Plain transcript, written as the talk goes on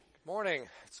Morning.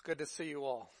 It's good to see you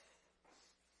all.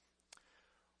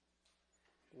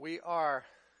 We are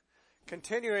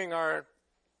continuing our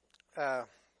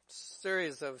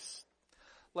series of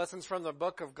lessons from the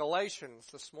book of Galatians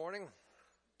this morning.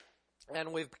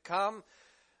 And we've come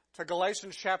to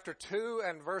Galatians chapter 2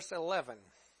 and verse 11.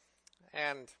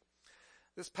 And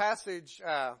this passage,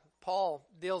 Paul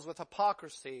deals with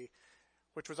hypocrisy,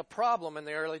 which was a problem in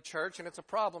the early church, and it's a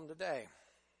problem today.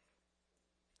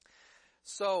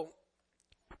 So,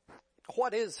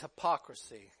 what is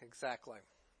hypocrisy exactly?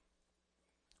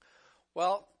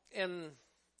 Well, in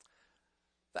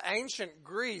the ancient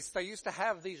Greece, they used to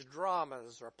have these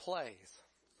dramas or plays.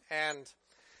 And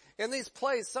in these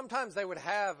plays, sometimes they would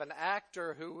have an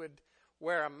actor who would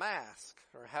wear a mask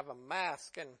or have a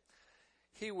mask, and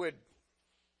he would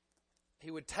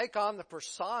take on the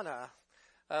persona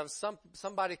of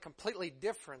somebody completely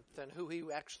different than who he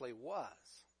actually was.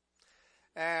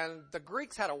 And the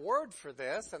Greeks had a word for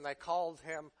this, and they called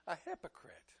him a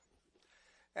hypocrite.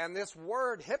 And this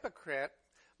word hypocrite,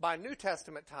 by New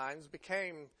Testament times,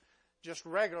 became just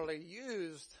regularly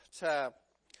used to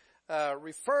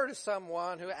refer to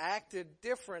someone who acted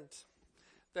different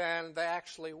than they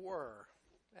actually were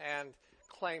and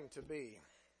claimed to be.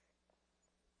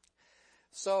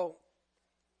 So,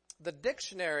 the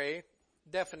dictionary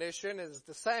definition is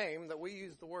the same that we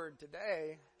use the word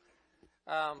today,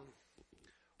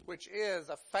 which is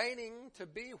a feigning to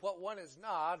be what one is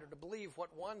not or to believe what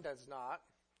one does not,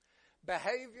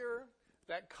 behavior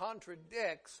that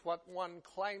contradicts what one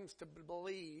claims to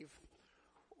believe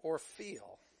or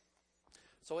feel.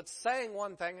 So it's saying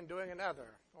one thing and doing another,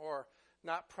 or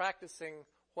not practicing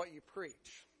what you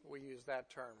preach. We use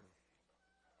that term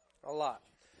a lot.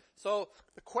 So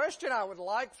the question I would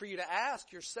like for you to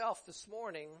ask yourself this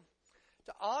morning,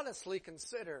 to honestly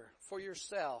consider for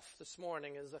yourself this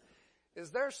morning,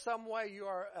 is there some way you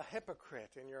are a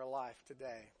hypocrite in your life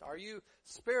today? Are you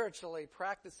spiritually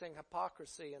practicing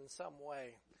hypocrisy in some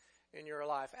way in your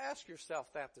life? Ask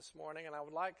yourself that this morning, and I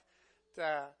would like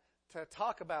to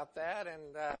talk about that.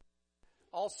 And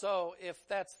also, if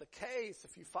that's the case,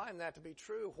 if you find that to be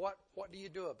true, what do you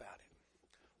do about it?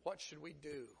 What should we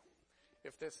do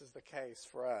if this is the case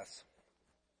for us?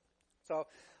 So,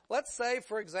 let's say,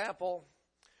 for example,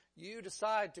 you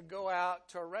decide to go out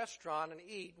to a restaurant and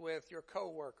eat with your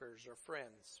coworkers or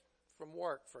friends from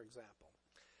work, for example.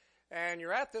 And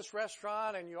you're at this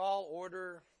restaurant and you all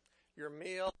order your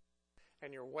meal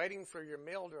and you're waiting for your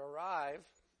meal to arrive.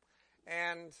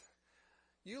 And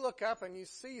you look up and you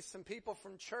see some people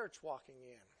from church walking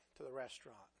in to the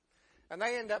restaurant. And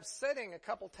they end up sitting a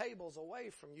couple tables away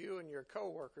from you and your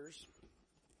coworkers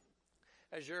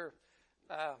as you're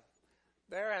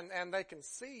there, and they can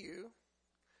see you.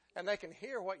 And they can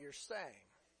hear what you're saying.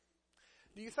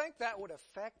 Do you think that would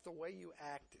affect the way you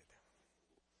acted?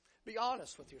 Be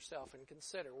honest with yourself and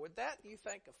consider. Would that, you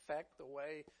think, affect the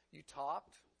way you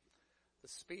talked? The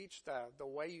speech, the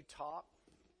way you talk?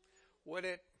 Would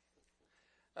it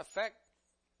affect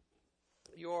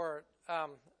your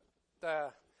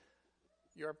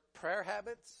prayer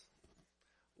habits?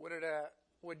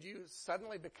 Would you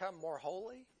suddenly become more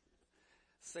holy?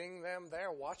 Seeing them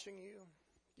there watching you?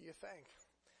 Do you think?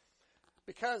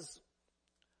 Because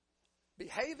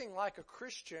behaving like a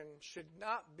Christian should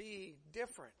not be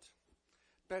different.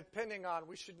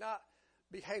 We should not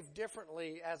behave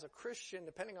differently as a Christian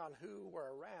depending on who we're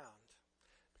around.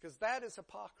 Because that is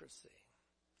hypocrisy.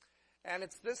 And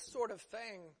it's this sort of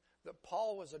thing that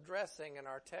Paul was addressing in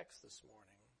our text this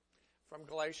morning from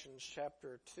Galatians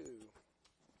chapter 2.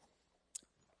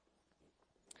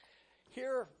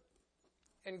 Here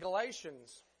in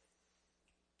Galatians,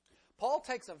 Paul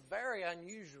takes a very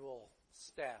unusual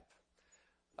step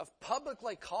of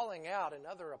publicly calling out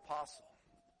another apostle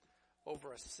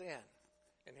over a sin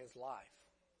in his life.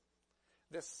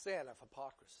 This sin of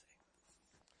hypocrisy.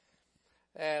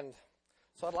 And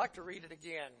so I'd like to read it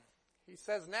again. He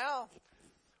says, "Now,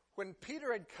 when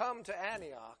Peter had come to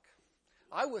Antioch,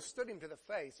 I withstood him to the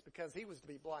face because he was to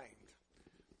be blamed."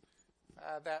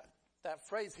 That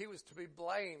phrase, "he was to be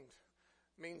blamed,"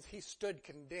 means he stood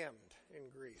condemned in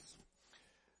Greece.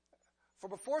 "For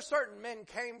before certain men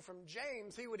came from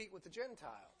James, he would eat with the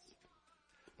Gentiles.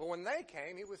 But when they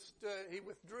came, he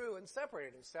withdrew and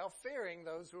separated himself, fearing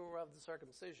those who were of the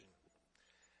circumcision.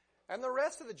 And the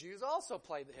rest of the Jews also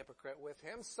played the hypocrite with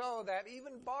him, so that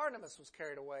even Barnabas was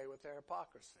carried away with their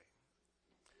hypocrisy.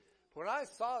 When I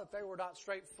saw that they were not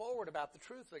straightforward about the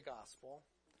truth of the gospel,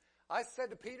 I said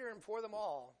to Peter and before them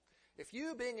all, 'If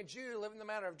you, being a Jew, live in the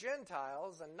manner of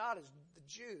Gentiles and not as the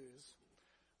Jews,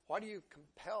 why do you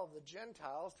compel the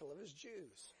Gentiles to live as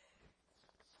Jews?'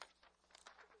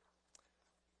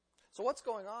 So what's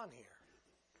going on here?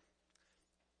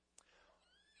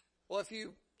 Well, if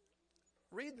you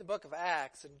read the book of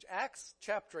Acts, in Acts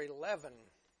chapter 11,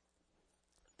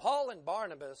 Paul and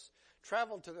Barnabas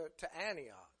traveled to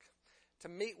Antioch to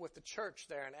meet with the church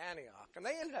there in Antioch. And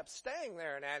they ended up staying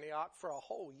there in Antioch for a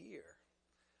whole year.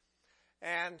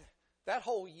 And that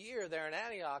whole year there in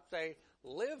Antioch, they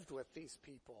lived with these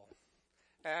people.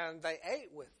 And they ate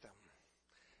with them.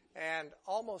 And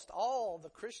almost all the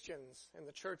Christians in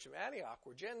the church of Antioch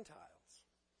were Gentiles.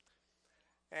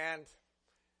 And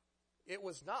it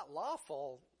was not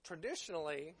lawful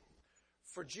traditionally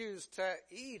for Jews to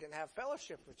eat and have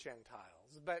fellowship with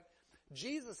Gentiles. But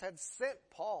Jesus had sent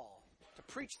Paul to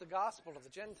preach the gospel to the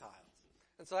Gentiles.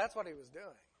 And so that's what he was doing.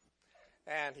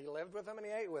 And he lived with them and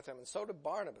he ate with them. And so did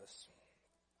Barnabas.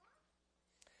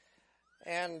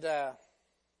 And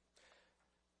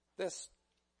this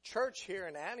church here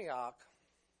in Antioch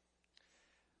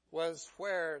was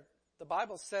where the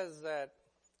Bible says that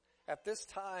at this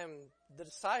time the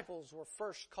disciples were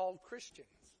first called Christians.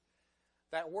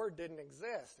 That word didn't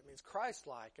exist. It means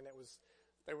Christ-like, and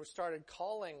they were started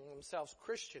calling themselves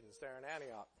Christians there in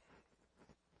Antioch.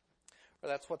 Or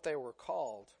that's what they were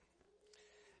called.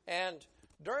 And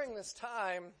during this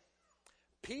time,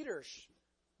 Peter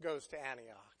goes to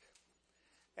Antioch.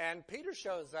 And Peter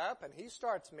shows up and he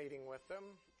starts meeting with them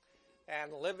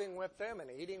and living with them and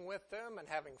eating with them and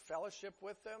having fellowship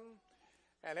with them.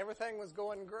 And everything was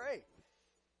going great.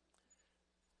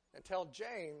 Until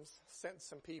James sent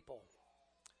some people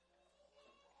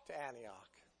to Antioch.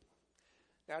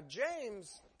 Now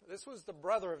James, this was the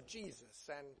brother of Jesus,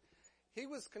 and he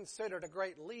was considered a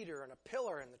great leader and a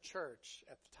pillar in the church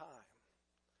at the time.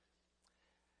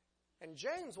 And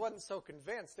James wasn't so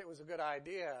convinced it was a good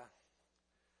idea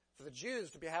for the Jews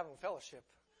to be having fellowship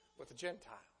with the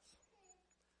Gentiles.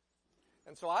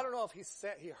 And so I don't know if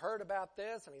he heard about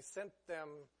this and he sent them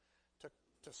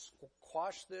to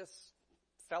squash this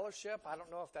fellowship. I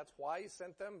don't know if that's why he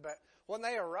sent them, but when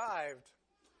they arrived,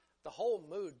 the whole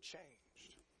mood changed.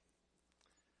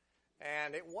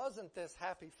 And it wasn't this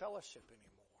happy fellowship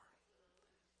anymore.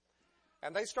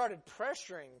 And they started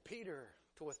pressuring Peter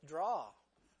to withdraw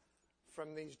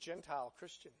from these Gentile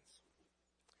Christians.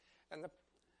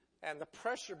 And the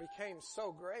pressure became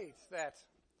so great that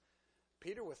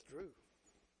Peter withdrew.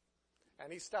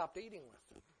 And he stopped eating with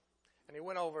them. And he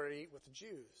went over to eat with the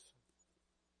Jews.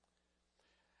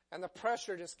 And the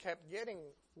pressure just kept getting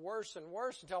worse and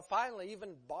worse until finally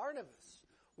even Barnabas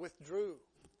withdrew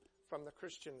from the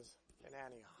Christians in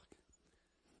Antioch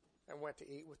and went to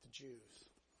eat with the Jews.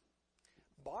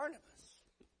 Barnabas.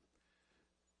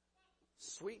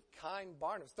 Sweet, kind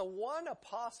Barnabas. The one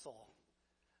apostle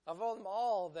of them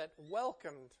all that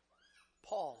welcomed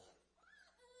Paul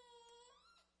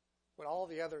when all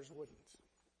the others wouldn't.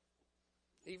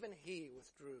 Even he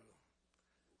withdrew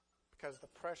because of the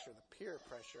pressure, the peer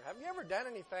pressure. Have you ever done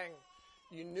anything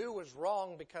you knew was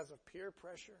wrong because of peer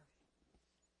pressure?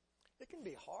 It can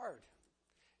be hard.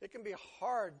 It can be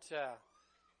hard to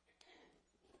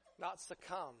not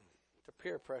succumb to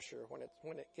peer pressure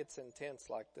when it gets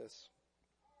intense like this.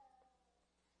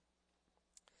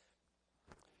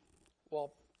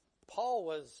 Well, Paul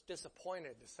was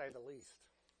disappointed, to say the least.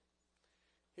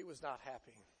 He was not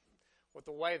happy with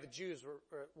the way the Jews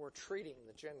were treating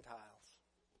the Gentiles.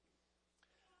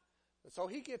 And so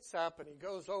he gets up and he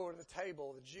goes over to the table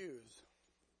of the Jews.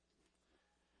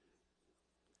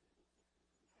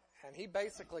 And he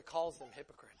basically calls them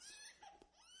hypocrites.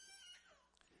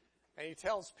 And he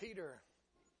tells Peter,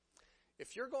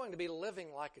 if you're going to be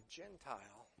living like a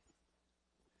Gentile,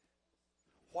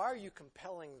 why are you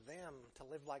compelling them to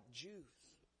live like Jews?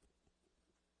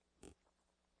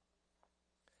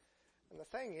 And the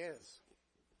thing is,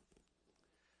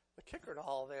 the kicker to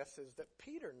all this is that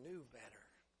Peter knew better.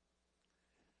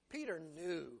 Peter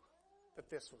knew that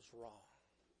this was wrong.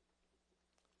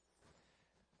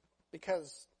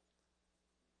 Because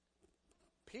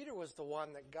Peter was the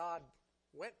one that God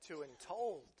went to and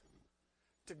told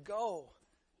to go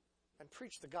and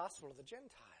preach the gospel to the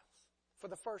Gentiles for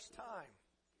the first time.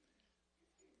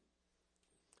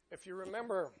 If you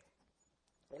remember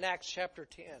in Acts chapter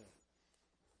 10,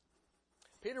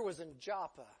 Peter was in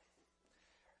Joppa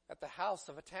at the house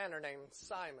of a tanner named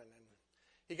Simon, and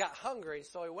he got hungry,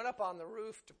 so he went up on the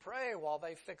roof to pray while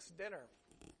they fixed dinner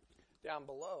down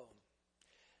below.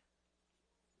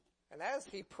 And as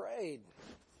he prayed,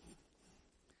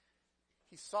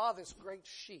 he saw this great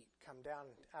sheet come down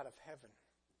out of heaven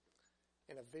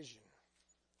in a vision.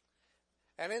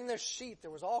 And in this sheet, there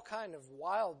was all kind of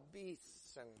wild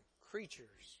beasts and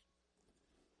creatures.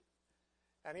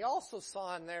 And he also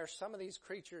saw in there some of these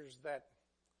creatures that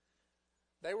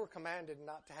they were commanded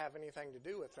not to have anything to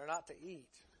do with. They're not to eat,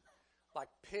 like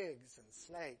pigs and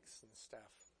snakes and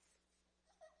stuff.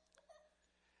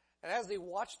 And as he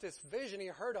watched this vision, he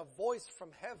heard a voice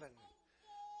from heaven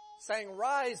saying,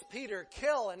 "Rise, Peter,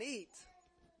 kill and eat."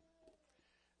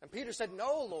 And Peter said,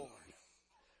 "No, Lord,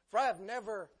 for I have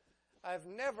never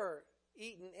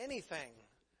eaten anything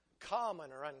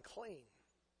common or unclean."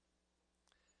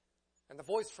 And the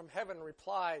voice from heaven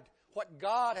replied, "What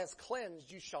God has cleansed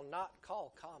you shall not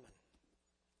call common."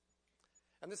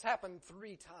 And this happened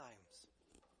 3 times.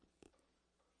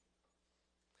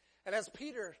 And as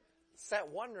Peter sat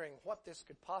wondering what this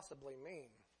could possibly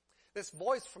mean, this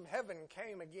voice from heaven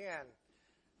came again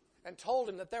and told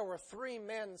him that there were 3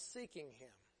 men seeking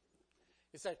him.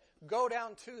 He said, "Go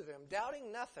down to them,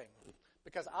 doubting nothing,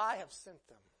 because I have sent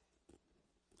them."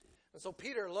 And so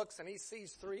Peter looks and he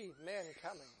sees 3 men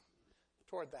coming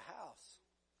toward the house.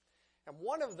 And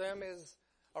one of them is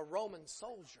a Roman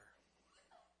soldier.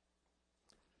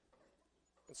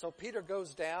 And so Peter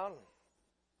goes down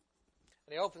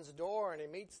and he opens the door and he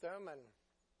meets them, and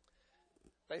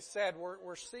they said,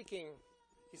 we're seeking.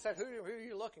 He said, who are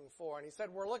you looking for? And he said,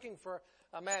 "We're looking for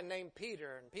a man named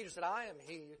Peter." And Peter said, "I am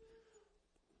he.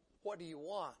 What do you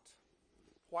want?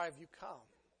 Why have you come?"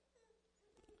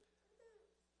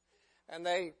 And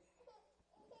they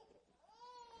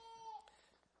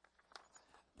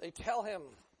tell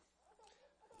him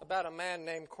about a man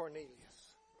named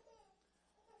Cornelius.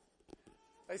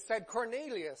 They said,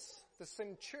 "Cornelius, the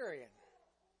centurion,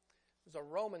 was a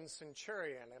Roman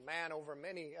centurion, a man over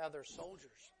many other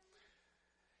soldiers.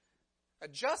 A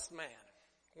just man,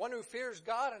 one who fears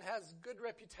God and has good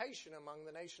reputation among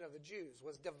the nation of the Jews,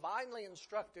 was divinely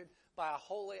instructed by a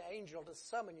holy angel to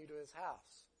summon you to his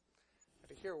house and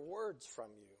to hear words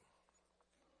from you."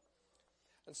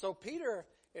 And so Peter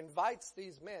invites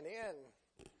these men in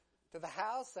to the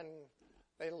house, and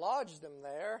they lodge them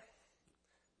there.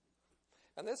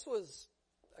 And this was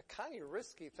a kind of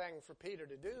risky thing for Peter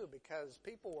to do because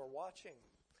people were watching.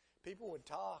 People would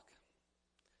talk.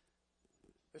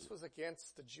 This was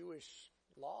against the Jewish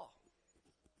law.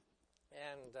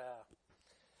 And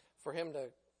for him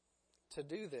to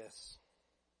do this.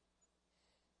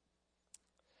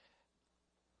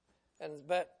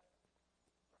 But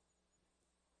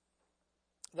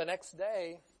the next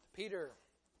day, Peter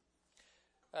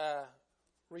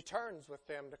returns with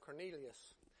them to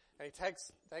Cornelius. And he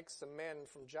takes some men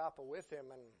from Joppa with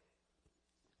him, and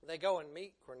they go and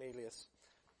meet Cornelius.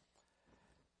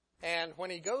 And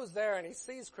when he goes there and he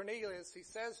sees Cornelius, he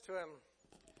says to him,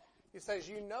 he says,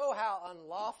 "You know how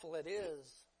unlawful it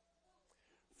is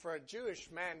for a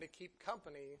Jewish man to keep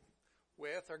company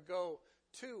with or go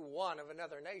to one of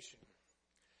another nation.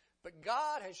 But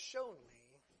God has shown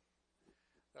me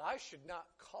that I should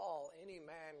not call any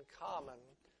man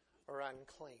common or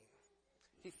unclean."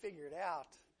 He figured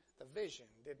out the vision,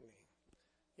 didn't he?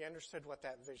 He understood what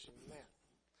that vision meant.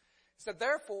 He said,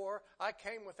 "Therefore, I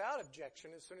came without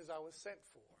objection as soon as I was sent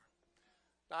for.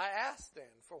 Now I asked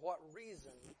then, for what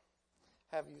reason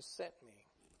have you sent me?"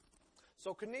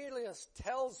 So Cornelius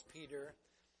tells Peter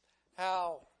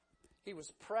how he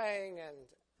was praying and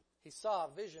he saw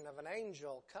a vision of an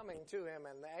angel coming to him,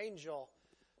 and the angel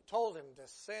told him to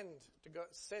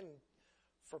send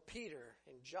for Peter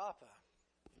in Joppa.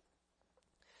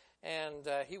 And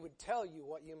he would tell you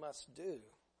what you must do.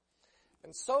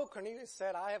 And so Cornelius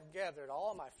said, "I have gathered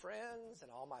all my friends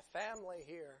and all my family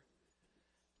here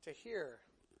to hear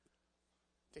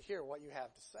what you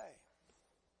have to say."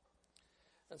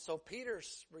 And so Peter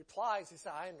replies, he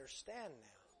said, "I understand now.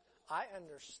 I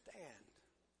understand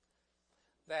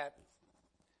that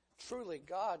truly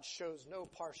God shows no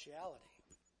partiality.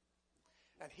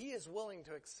 And he is willing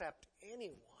to accept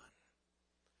anyone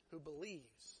who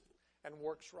believes and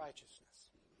works righteousness."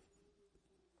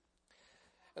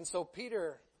 And so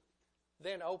Peter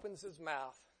then opens his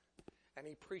mouth and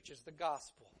he preaches the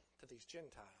gospel to these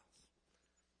Gentiles.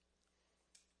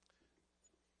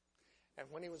 And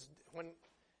when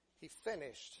he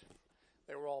finished,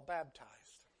 they were all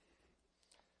baptized.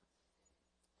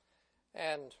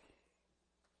 And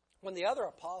when the other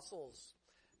apostles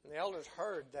and the elders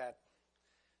heard that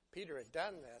Peter had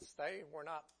done this, they were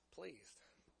not pleased.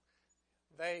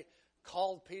 They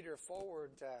called Peter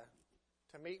forward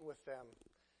to meet with them,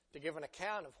 to give an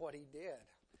account of what he did,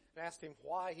 and asked him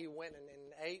why he went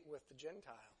and ate with the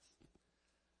Gentiles.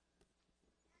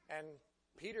 And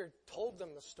Peter told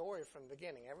them the story from the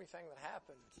beginning, everything that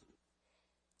happened.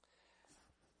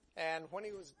 And when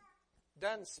he was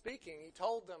done speaking, he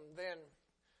told them then,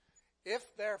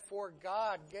 "If therefore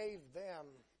God gave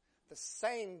them the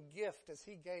same gift as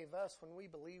he gave us when we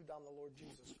believed on the Lord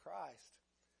Jesus Christ,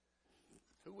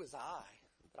 Who was I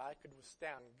that I could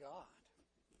withstand God?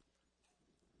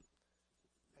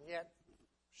 And yet,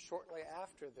 shortly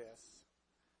after this,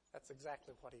 that's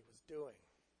exactly what he was doing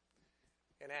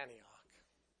in Antioch,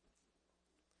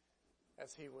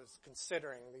 as he was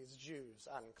considering these Jews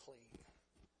unclean.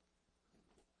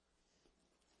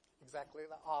 Exactly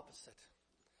the opposite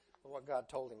of what God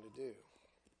told him to do.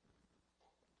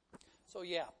 So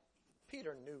yeah,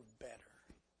 Peter knew better.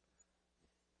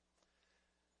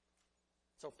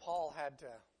 So Paul had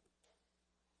to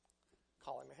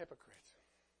call him a hypocrite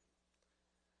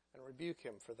and rebuke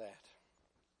him for that.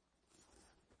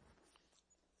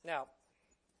 Now,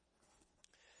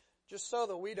 just so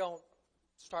that we don't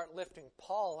start lifting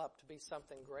Paul up to be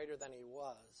something greater than he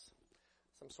was,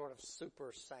 some sort of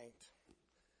super saint,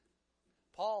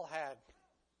 Paul had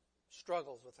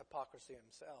struggles with hypocrisy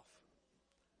himself.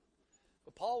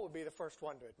 But Paul would be the first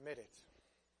one to admit it.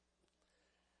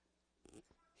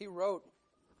 He wrote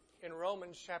in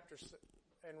Romans chapter 7,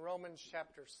 Romans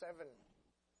chapter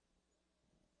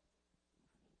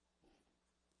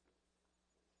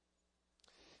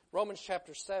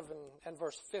 7 and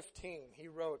verse 15, he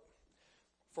wrote,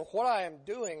 "For what I am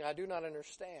doing I do not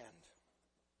understand.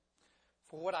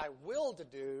 For what I will to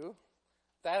do,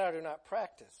 that I do not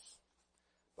practice.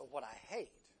 But what I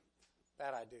hate,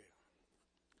 that I do."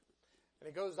 And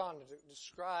he goes on to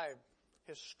describe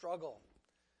his struggle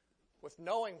with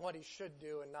knowing what he should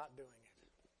do and not doing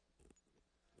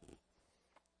it.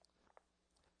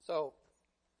 So,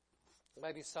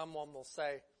 maybe someone will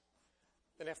say,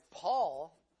 then if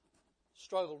Paul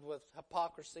struggled with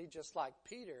hypocrisy just like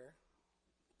Peter,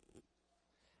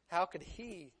 how could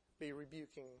he be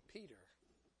rebuking Peter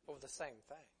over the same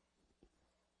thing?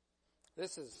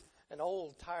 This is an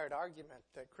old, tired argument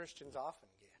that Christians often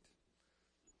get.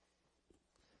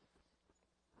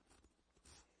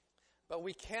 But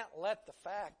we can't let the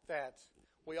fact that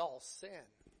we all sin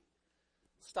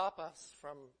stop us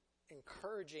from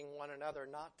encouraging one another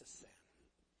not to sin.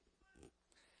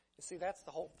 You see, that's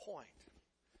the whole point.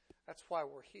 That's why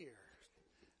we're here.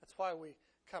 That's why we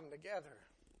come together.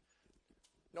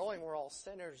 Knowing we're all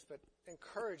sinners, but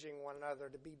encouraging one another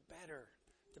to be better,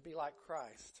 to be like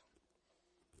Christ.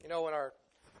 You know, in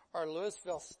our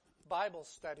Louisville Bible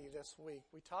study this week,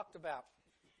 we talked about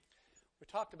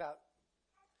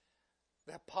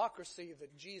the hypocrisy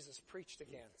that Jesus preached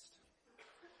against.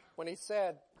 When he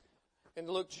said in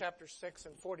Luke chapter 6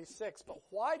 and 46,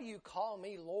 "But why do you call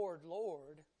me Lord,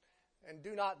 Lord, and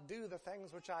do not do the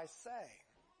things which I say?"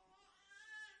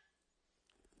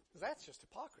 Because that's just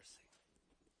hypocrisy.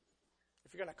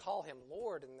 If you're going to call him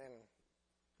Lord and then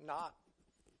not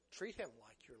treat him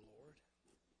like your Lord.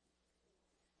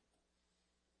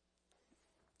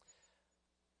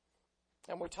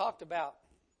 And we talked about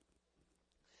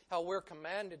how we're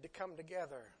commanded to come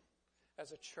together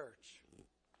as a church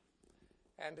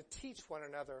and to teach one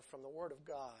another from the Word of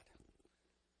God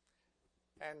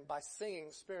and by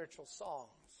singing spiritual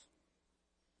songs.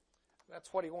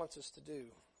 That's what he wants us to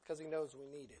do because he knows we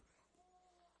need it.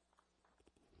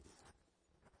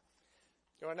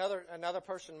 You know, another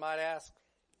person might ask,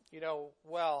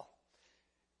 well,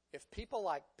 if people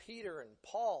like Peter and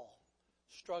Paul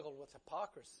struggled with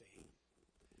hypocrisy,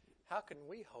 how can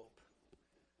we hope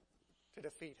to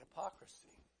defeat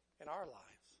hypocrisy in our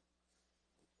lives?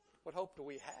 What hope do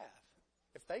we have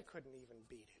if they couldn't even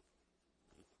beat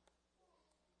it?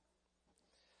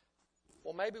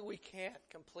 Well, maybe we can't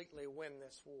completely win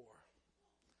this war.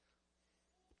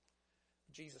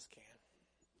 Jesus can.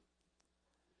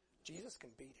 Jesus can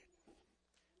beat it.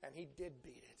 And he did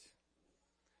beat it.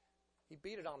 He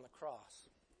beat it on the cross.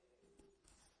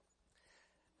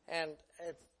 And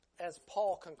as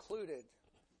Paul concluded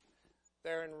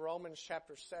there in Romans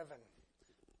chapter 7,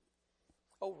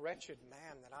 "O wretched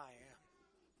man that I am,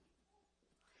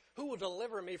 who will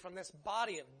deliver me from this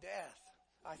body of death?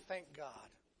 I thank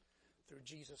God through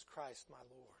Jesus Christ my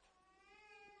Lord."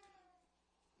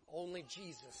 Only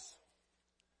Jesus.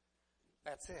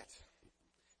 That's it.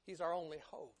 He's our only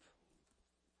hope.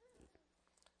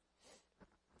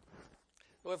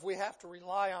 So if we have to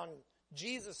rely on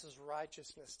Jesus'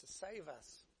 righteousness to save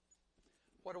us,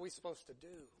 what are we supposed to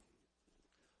do?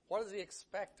 What does he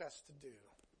expect us to do?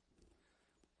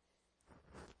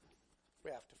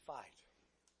 We have to fight.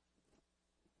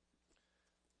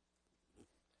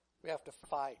 We have to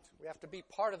fight. We have to be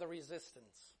part of the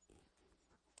resistance.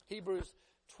 Hebrews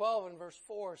 12 and verse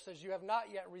 4 says, "You have not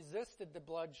yet resisted the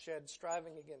bloodshed,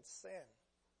 striving against sin."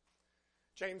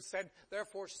 James said,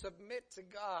 "Therefore submit to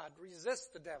God,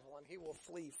 resist the devil, and he will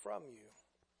flee from you."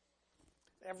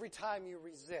 Every time you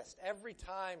resist, every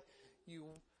time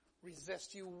you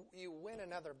resist, you win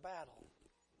another battle.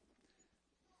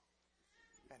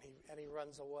 and he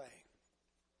runs away.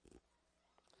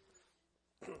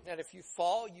 And if you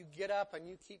fall, you get up and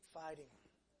you keep fighting.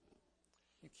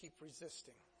 You keep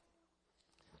resisting.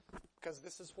 Because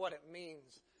this is what it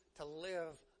means to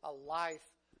live a life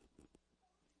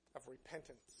of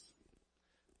repentance,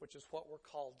 which is what we're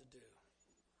called to do.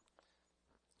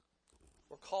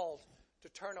 We're called to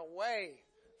turn away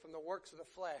from the works of the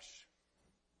flesh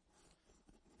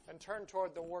and turn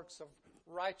toward the works of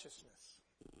righteousness.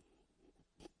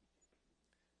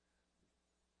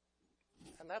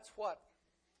 And that's what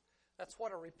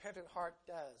a repentant heart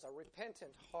does. A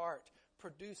repentant heart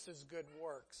produces good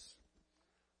works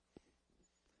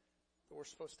that we're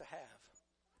supposed to have.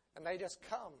 And they just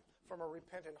come from a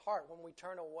repentant heart when we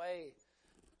turn away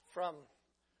from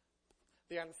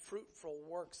the unfruitful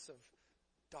works of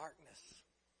darkness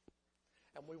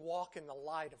and we walk in the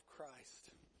light of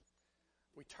Christ.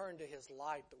 We turn to His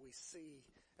light that we see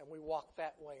and we walk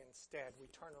that way instead. We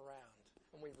turn around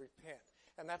and we repent.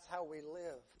 And that's how we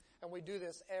live. And we do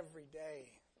this every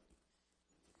day.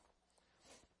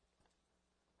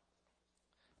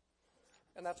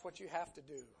 And that's what you have to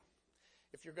do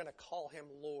if you're going to call Him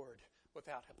Lord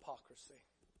without hypocrisy.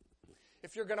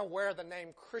 If you're going to wear the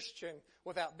name Christian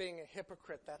without being a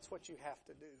hypocrite, that's what you have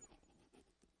to do.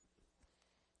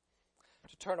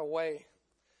 To turn away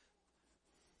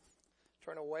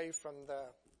from the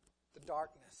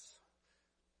darkness,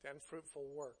 the unfruitful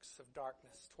works of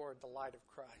darkness toward the light of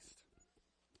Christ,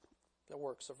 the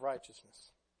works of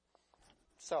righteousness.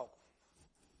 So,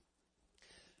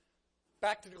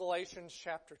 back to Galatians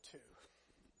chapter 2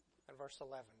 and verse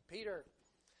 11. Peter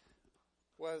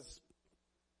was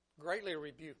greatly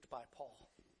rebuked by Paul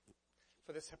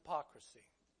for this hypocrisy.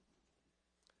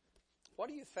 What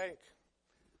do you think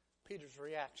Peter's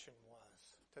reaction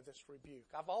was to this rebuke?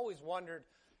 I've always wondered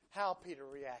how Peter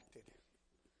reacted.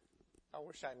 I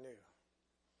wish I knew.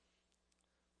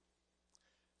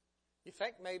 You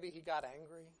think maybe he got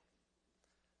angry?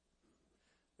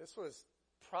 This was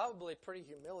probably pretty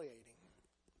humiliating.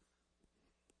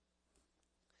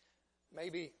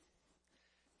 Maybe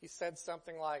he said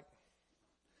something like,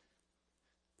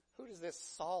 "Who does this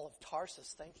Saul of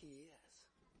Tarsus think he is?"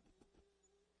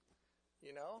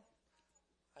 You know?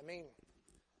 I mean,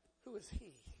 who is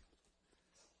he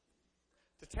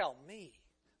to tell me,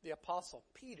 the Apostle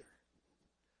Peter?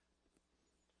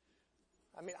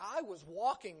 I mean, I was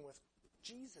walking with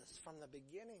Jesus from the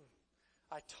beginning.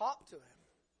 I talked to Him.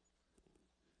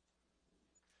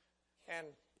 And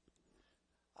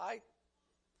I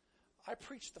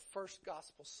preached the first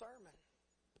gospel sermon.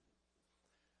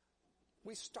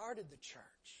 We started the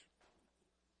church.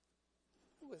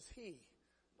 Who was he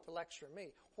to lecture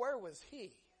me? Where was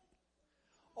he?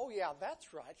 Oh yeah,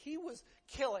 that's right. He was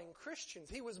killing Christians.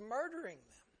 He was murdering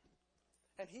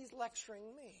them. And he's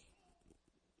lecturing me.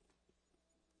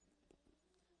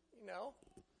 You know?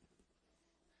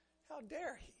 How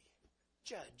dare he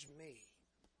judge me?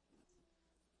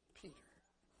 Peter.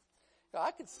 Now,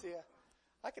 I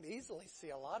could easily see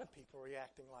a lot of people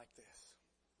reacting like this.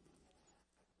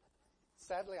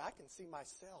 Sadly, I can see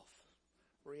myself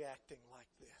reacting like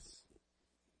this.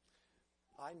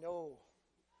 I know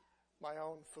my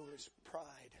own foolish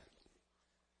pride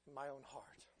in my own heart.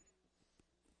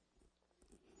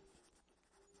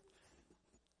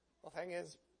 Well, the thing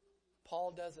is,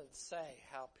 Paul doesn't say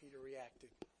how Peter reacted.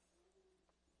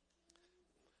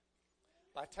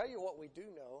 But I tell you what we do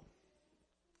know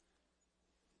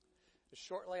is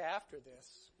shortly after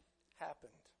this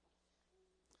happened,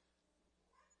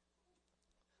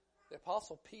 the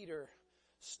Apostle Peter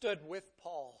stood with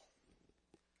Paul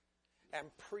and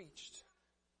preached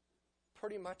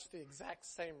pretty much the exact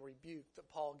same rebuke that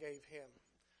Paul gave him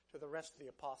to the rest of the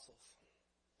apostles.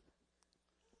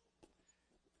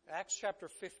 Acts chapter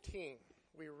 15,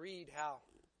 we read how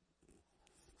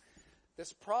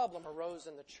this problem arose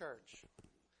in the church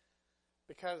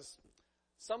because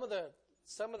some of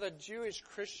the Jewish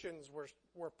Christians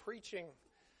were preaching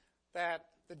that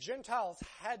the Gentiles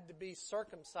had to be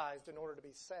circumcised in order to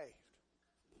be saved.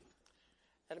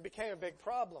 And it became a big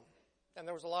problem. And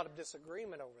there was a lot of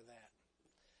disagreement over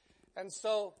that. And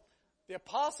so the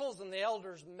apostles and the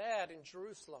elders met in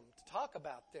Jerusalem to talk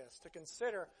about this, to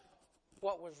consider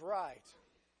what was right.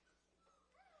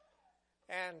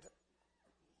 And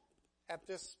at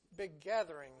this big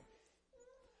gathering,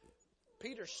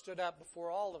 Peter stood up before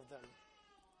all of them.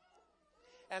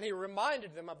 And he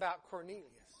reminded them about Cornelius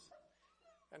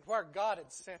and where God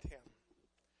had sent him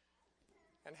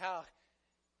and how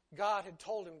God had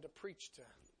told him to preach to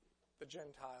the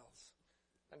Gentiles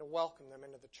and to welcome them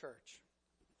into the church.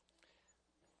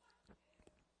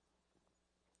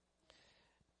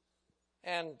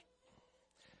 And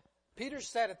Peter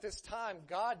said at this time,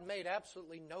 God made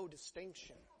absolutely no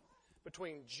distinction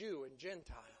between Jew and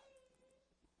Gentile.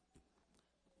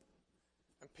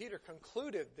 And Peter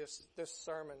concluded this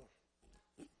sermon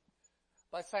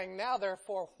by saying, now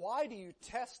therefore, why do you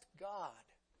test God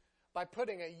by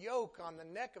putting a yoke on the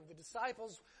neck of the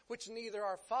disciples which neither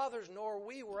our fathers nor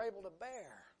we were able to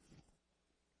bear?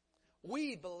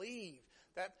 We believe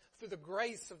that through the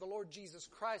grace of the Lord Jesus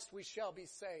Christ we shall be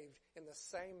saved in the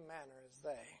same manner as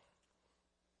they.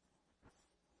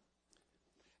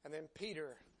 And then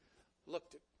Peter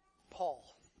looked at Paul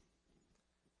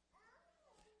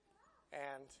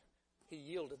and he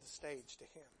yielded the stage to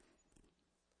him.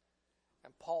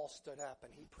 And Paul stood up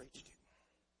and he preached it.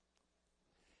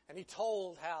 And he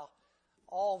told how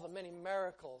all the many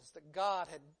miracles that God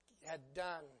had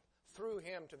done through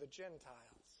him to the Gentiles.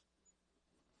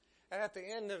 And at the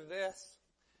end of this,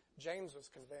 James was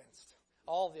convinced.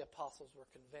 All the apostles were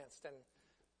convinced. And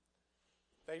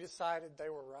they decided they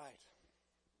were right.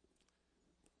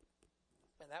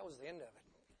 And that was the end of it.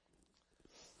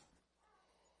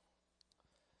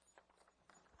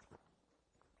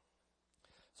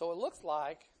 So it looks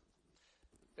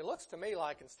to me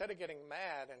like instead of getting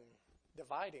mad and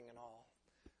dividing and all,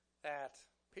 that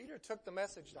Peter took the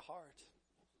message to heart.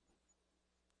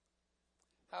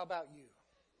 How about you?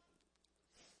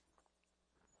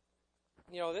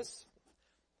 You know, this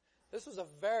was a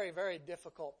very, very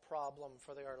difficult problem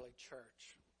for the early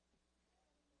church.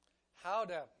 How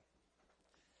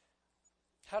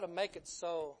to make it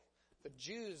so the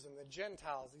Jews and the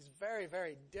Gentiles, these very,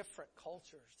 very different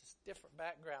cultures, just different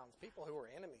backgrounds, people who were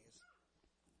enemies,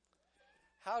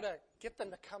 how to get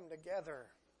them to come together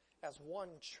as one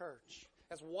church,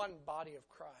 as one body of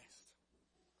Christ.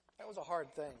 That was a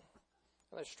hard thing,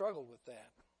 and they struggled with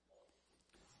that.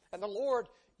 And the Lord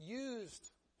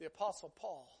used the Apostle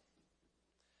Paul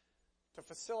to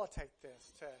facilitate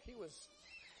this.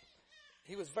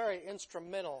 He was very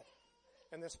instrumental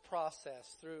in this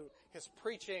process through his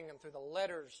preaching and through the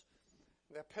letters,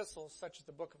 the epistles such as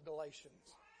the book of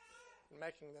Galatians, in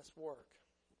making this work.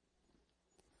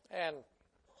 And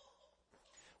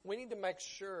we need to make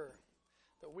sure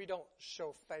that we don't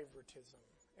show favoritism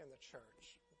in the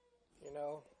church. You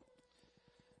know?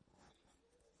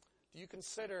 Do you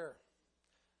consider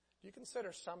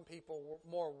some people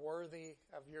more worthy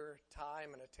of your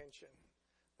time and attention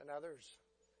than others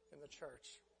in the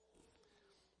church?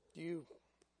 Do you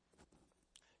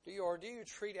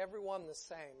treat everyone the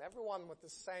same? Everyone with the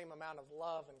same amount of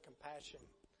love and compassion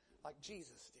like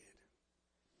Jesus did?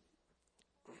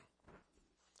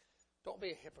 Don't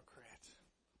be a hypocrite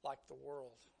like the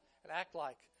world and act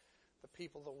like the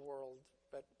people of the world,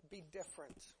 but be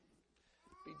different.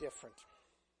 Be different.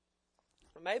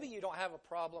 Or maybe you don't have a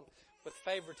problem with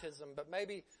favoritism, but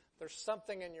maybe there's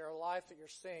something in your life that you're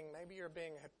seeing. Maybe you're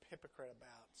being a hypocrite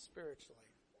about spiritually.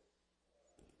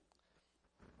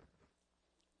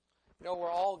 You know,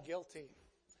 we're all guilty.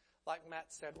 Like Matt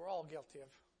said, we're all guilty of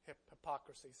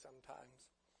hypocrisy sometimes.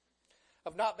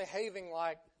 Of not behaving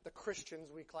like the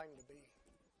Christians we claim to be.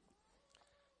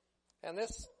 And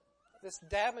this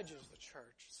damages the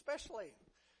church, especially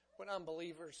when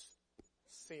unbelievers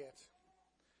see it.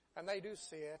 And they do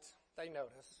see it. They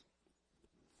notice.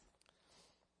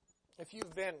 If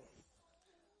you've been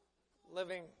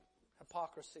living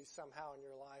hypocrisy somehow in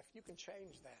your life, you can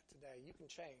change that today. You can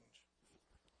change.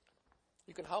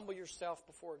 You can humble yourself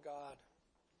before God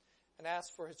and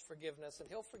ask for His forgiveness, and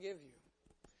He'll forgive you.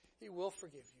 He will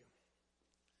forgive you.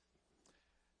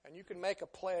 And you can make a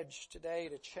pledge today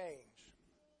to change.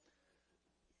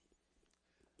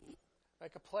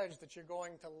 Make a pledge that you're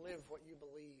going to live what you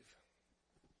believe.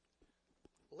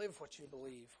 Live what you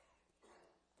believe.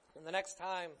 And the next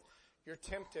time you're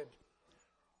tempted,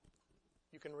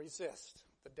 you can resist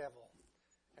the devil,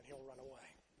 and he'll run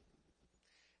away.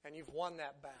 And you've won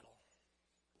that battle.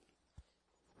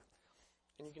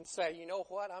 And you can say, you know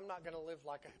what? I'm not going to live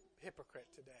like a hypocrite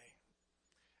today.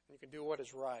 And you can do what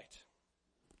is right.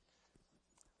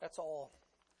 That's all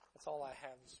I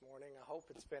have this morning. I hope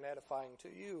it's been edifying to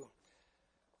you,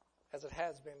 as it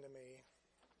has been to me.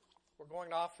 We're going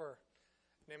to offer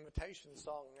an invitation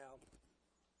song now,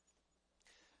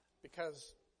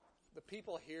 because the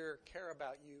people here care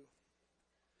about you.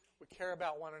 We care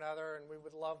about one another, and we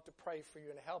would love to pray for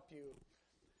you and help you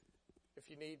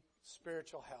if you need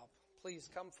spiritual help. Please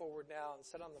come forward now and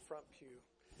sit on the front pew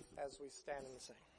as we stand and sing.